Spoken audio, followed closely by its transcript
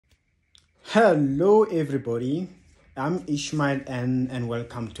Hello everybody, I'm Ishmael and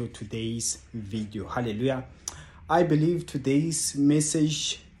welcome to today's video. Hallelujah. I believe today's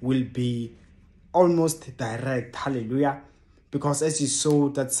message will be almost direct. Hallelujah. Because as you saw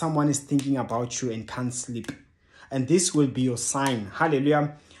that someone is thinking about you and can't sleep, and this will be your sign.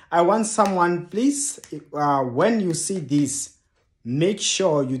 Hallelujah. I want someone, please, when you see this, make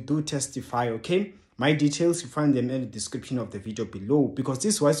sure you do testify, okay? My details, you find them in the description of the video below, because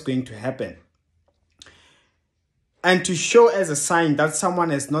this is what's going to happen. And to show as a sign that someone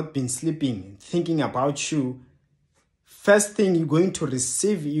has not been sleeping, thinking about you, first thing you're going to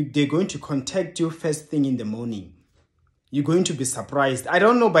receive, they're going to contact you first thing in the morning. You're going to be surprised. I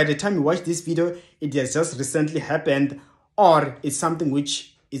don't know, by the time you watch this video, it has just recently happened, or it's something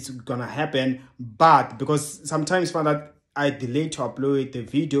which is gonna happen, but because sometimes for that I delay to upload the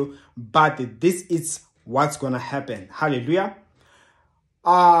video, but this is what's gonna happen. Hallelujah.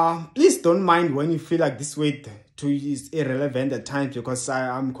 Please don't mind when you feel like this way is irrelevant at times, because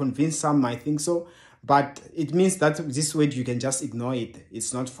I'm convinced some might think so, but it means that this word you can just ignore it.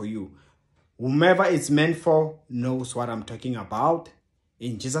 It's not for you. Whomever it's meant for knows what I'm talking about.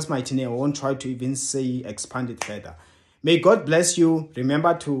 In Jesus' mighty name, I won't try to even expand it further. May God bless you.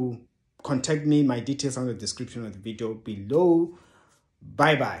 Remember to contact me. My details are in the description of the video below.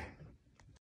 Bye-bye.